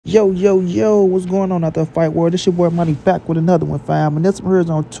Yo, what's going on out there, fight world? This your boy Money back with another one, fam. And this one here is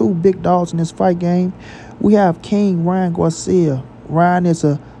on two big dogs in this fight game. We have King Ryan Garcia. Ryan is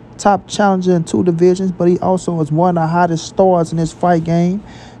a top challenger in two divisions, but he also is one of the hottest stars in this fight game.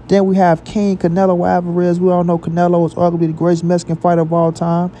 Then we have King Canelo Alvarez. We all know Canelo is arguably the greatest Mexican fighter of all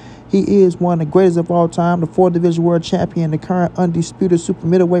time. He is one of the greatest of all time, the 4th division world champion, the current undisputed super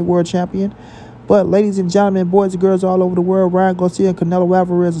middleweight world champion. But ladies and gentlemen, boys and girls all over the world, Ryan Garcia and Canelo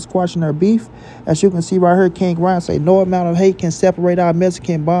Alvarez are squashing their beef. As you can see right here, King Ryan say, no amount of hate can separate our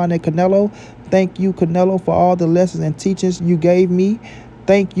Mexican bond and Canelo. Thank you, Canelo, for all the lessons and teachings you gave me.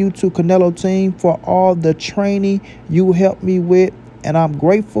 Thank you to Canelo team for all the training you helped me with. And I'm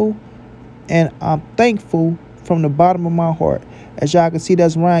grateful and I'm thankful from the bottom of my heart. As y'all can see,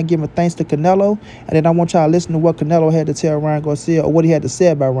 that's Ryan giving thanks to Canelo. And then I want y'all to listen to what Canelo had to tell Ryan Garcia, or what he had to say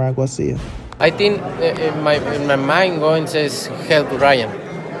about Ryan Garcia. I think in my mind going says help Ryan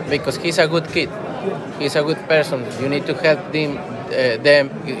because he's a good kid. He's a good person. You need to help him,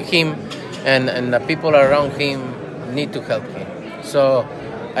 and the people around him need to help him. So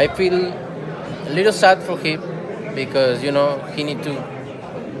I feel a little sad for him because he need to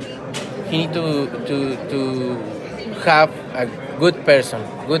have a good person,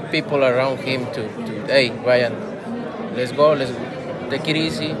 good people around him to hey Ryan, let's go, let's take it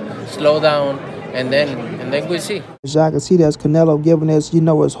easy, slow down, and then we'll see. As y'all can see, that's Canelo giving us,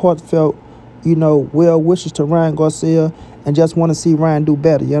 his heartfelt, well wishes to Ryan Garcia and just want to see Ryan do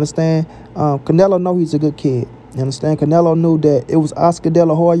better. You understand? Canelo know he's a good kid. You understand? Canelo knew that it was Oscar De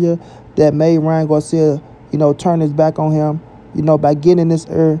La Hoya that made Ryan Garcia, turn his back on him, by getting in this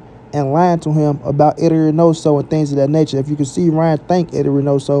ear and lying to him about Eddie Reynoso and things of that nature. If you can see Ryan thank Eddie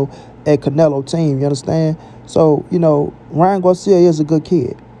Reynoso at Canelo team, you understand? So, Ryan Garcia is a good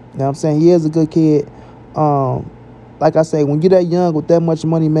kid. You know what I'm saying? He is a good kid. Like I say, when you're that young with that much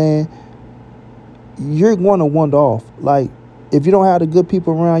money, man, you're going to wander off. Like, if you don't have the good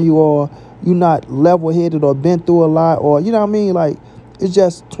people around you, or you're not level-headed or been through a lot, or, you know what I mean? Like, it's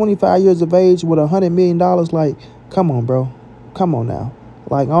just 25 years of age with $100 million. Like, come on, bro. Come on now.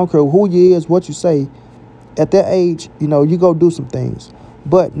 Like, I don't care who you is, what you say. At that age, you go do some things.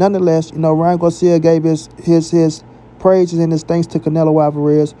 But nonetheless, Ryan Garcia gave his praises and his thanks to Canelo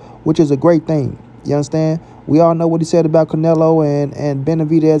Alvarez, which is a great thing. You understand? We all know what he said about Canelo and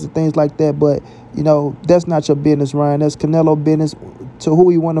Benavidez and things like that. But, that's not your business, Ryan. That's Canelo business, to who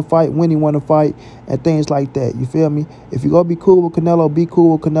he want to fight, when he want to fight, and things like that. You feel me? If you're going to be cool with Canelo, be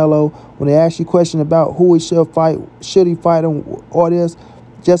cool with Canelo. When they ask you questions about who he should fight, should he fight him, or this,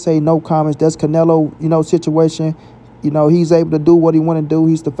 just say no comments. That's Canelo, situation. He's able to do what he want to do.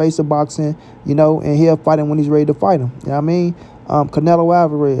 He's the face of boxing, and he'll fight him when he's ready to fight him. You know what I mean? Canelo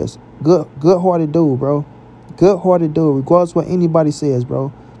Alvarez, good-hearted dude, bro. Good-hearted dude, regardless what anybody says,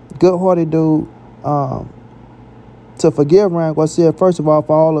 bro. Good-hearted dude. To forgive Ryan Garcia, first of all,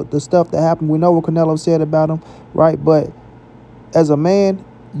 for all of the stuff that happened. We know what Canelo said about him, right? But as a man,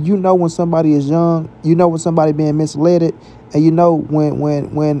 when somebody is young, when somebody being misled, and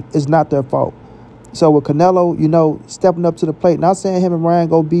when it's not their fault. So with Canelo, stepping up to the plate, not saying him and Ryan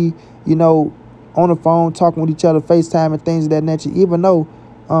go be, on the phone talking with each other, FaceTime and things of that nature, even though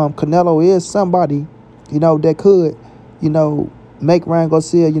Canelo is somebody, that could, make Ryan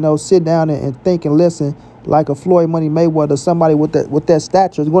Garcia, sit down and think and listen like a Floyd Money Mayweather, somebody with that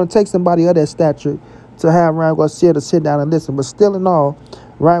stature. It's going to take somebody of that stature to have Ryan Garcia to sit down and listen. But still in all,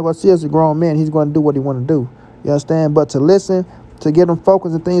 Ryan Garcia is a grown man. He's going to do what he want to do. You understand? But to listen, to get him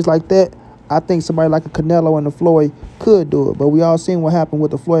focused and things like that, I think somebody like a Canelo and a Floyd could do it. But we all seen what happened with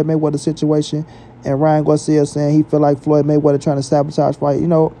the Floyd Mayweather situation, and Ryan Garcia saying he feel like Floyd Mayweather trying to sabotage fight.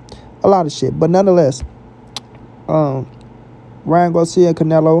 A lot of shit. But nonetheless, Ryan Garcia and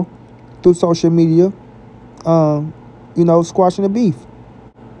Canelo, through social media, squashing the beef.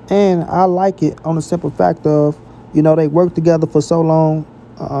 And I like it on the simple fact of, they worked together for so long.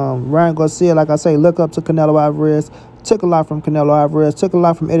 Ryan Garcia, like I say, look up to Canelo Alvarez, took a lot from Canelo Alvarez, took a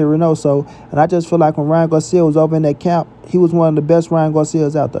lot from Eddie Reynoso, and I just feel like when Ryan Garcia was over in that camp, he was one of the best Ryan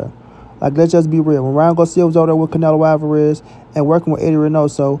Garcias out there. Like, let's just be real. When Ryan Garcia was over there with Canelo Alvarez and working with Eddie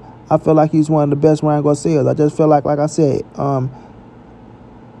Reynoso, I feel like he's one of the best Ryan Garcias. I just feel like I said,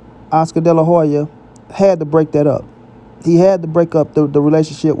 Oscar De La Hoya had to break that up. He had to break up the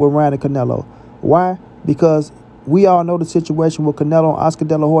relationship with Ryan and Canelo. Why? Because we all know the situation with Canelo and Oscar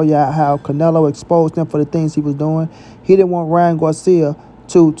De La Hoya, how Canelo exposed him for the things he was doing. He didn't want Ryan Garcia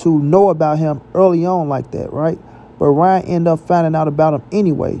to know about him early on like that, right? But Ryan ended up finding out about him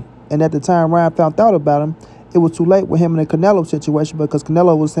anyway. And at the time Ryan found out about him, it was too late with him in the Canelo situation, because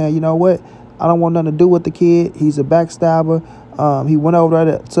Canelo was saying, you know what, I don't want nothing to do with the kid. He's a backstabber. He went over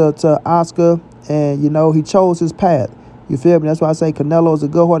there to Oscar, and, you know, he chose his path. You feel me? That's why I say Canelo is a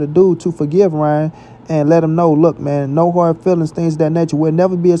good-hearted dude to forgive Ryan and let him know, look, man, no hard feelings, things of that nature. We'll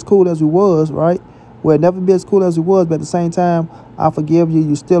never be as cool as we was, right? We'll never be as cool as we was, but at the same time, I forgive you.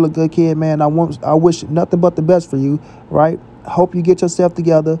 You're still a good kid, man. I wish nothing but the best for you, right? Hope you get yourself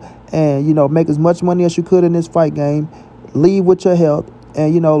together and, you know, make as much money as you could in this fight game. Leave with your health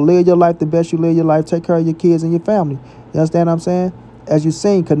and, you know, live your life the best you live your life. Take care of your kids and your family. You understand what I'm saying? As you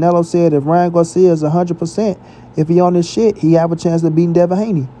seen, Canelo said if Ryan Garcia is 100%, if he on this shit, he have a chance of beating Devin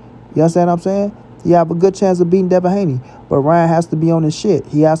Haney. You understand what I'm saying? He have a good chance of beating Devin Haney. But Ryan has to be on his shit.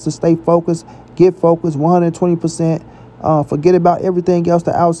 He has to stay focused, get focused, 120%. Forget about everything else,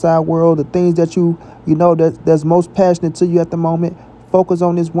 the outside world, the things that you know that's most passionate to you at the moment. Focus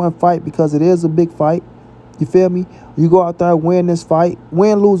on this one fight because it is a big fight. You feel me? You go out there and win this fight.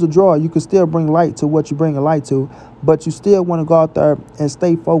 Win, lose, or draw, you can still bring light to what you bring a light to. But you still want to go out there and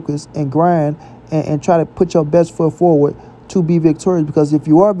stay focused and grind and try to put your best foot forward to be victorious. Because if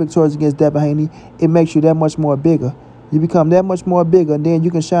you are victorious against Devin Haney, it makes you that much more bigger. You become that much more bigger, and then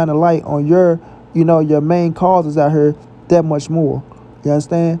you can shine a light on your, you know, your main causes out here that much more. You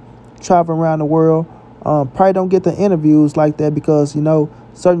understand? Traveling around the world. Probably don't get the interviews like that because, you know,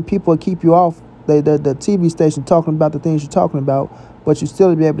 certain people keep you off the TV station talking about the things you're talking about, but you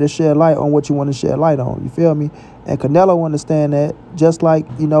still be able to shed light on what you want to shed light on. You feel me? And Canelo understand that, just like,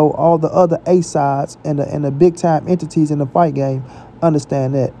 you know, all the other A sides and the big time entities in the fight game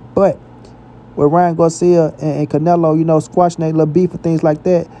understand that. But with Ryan Garcia and Canelo, you know, squashing their little beef and things like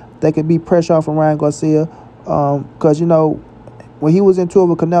that, they could be pressure off from Ryan Garcia. Because, you know, when he was into it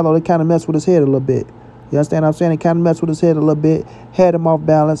with Canelo, they kind of messed with his head a little bit. You understand what I'm saying? It kind of messed with his head a little bit, had him off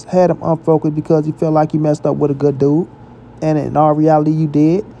balance, had him unfocused because he felt like he messed up with a good dude. And in all reality, you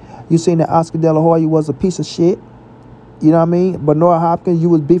did. You seen that Oscar De La Hoya was a piece of shit. You know what I mean? Bernard Hopkins, you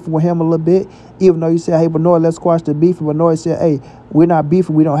was beefing with him a little bit, even though you said, hey, Bernard, let's squash the beef. And Bernard said, hey, we're not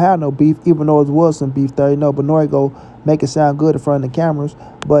beefing. We don't have no beef, even though there was some beef there. You know, Bernard go make it sound good in front of the cameras.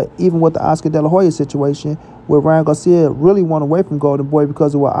 But even with the Oscar De La Hoya situation, where Ryan Garcia really went away from Golden Boy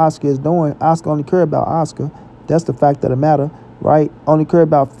because of what Oscar is doing, Oscar only care about Oscar. That's the fact of the matter, right? Only care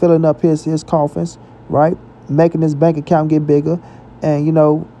about filling up his coffins, right? Making his bank account get bigger and, you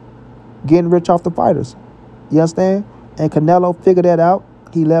know, getting rich off the fighters. You understand? And Canelo figured that out.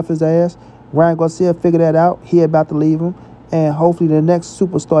 He left his ass. Ryan Garcia figured that out. He about to leave him. And hopefully the next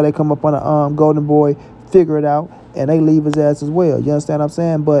superstar that come up on the Golden Boy figure it out and they leave his ass as well. You understand what I'm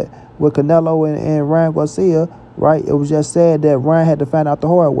saying? But with Canelo and Ryan Garcia, right, it was just sad that Ryan had to find out the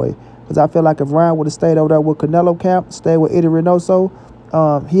hard way. Because I feel like if Ryan would have stayed over there with Canelo camp, stayed with Eddie Reynoso,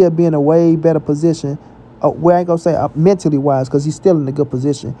 he'd be in a way better position. Well, I ain't going to say mentally-wise because he's still in a good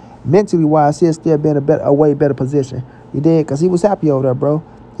position. Mentally-wise, he'll still be in a way better position. You did? Because he was happy over there, bro.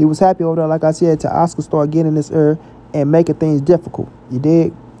 He was happy over there, like I said, to Oscar start getting this air and making things difficult. You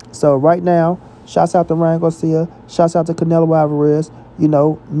did? So right now, shouts out to Ryan Garcia. Shouts out to Canelo Alvarez. You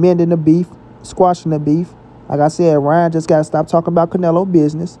know, mending the beef, squashing the beef. Like I said, Ryan just got to stop talking about Canelo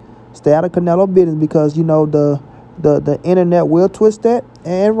business. Stay out of Canelo business because, you know, the internet will twist that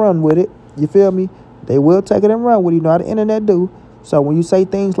and run with it. You feel me? They will take it and run with it. You know how the internet do. So when you say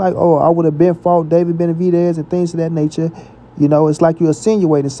things like, oh, I would have been fought David Benavidez and things of that nature, you know, it's like you're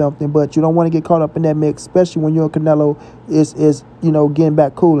insinuating something, but you don't want to get caught up in that mix, especially when you and Canelo is you know, getting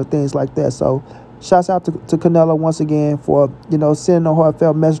back cool and things like that. So shouts out to Canelo once again for, you know, sending a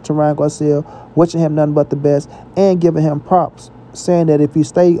heartfelt message to Ryan Garcia, wishing him nothing but the best, and giving him props, saying that if he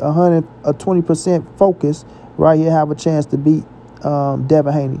stay 120% focused, right, he'll have a chance to beat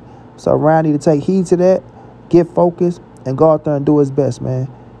Devin Haney. So Ryan need to take heed to that, get focused, and go out there and do his best, man.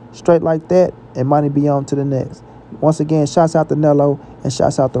 Straight like that, and money be on to the next. Once again, shouts out to Nello, and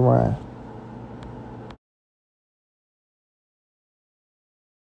shouts out to Ryan.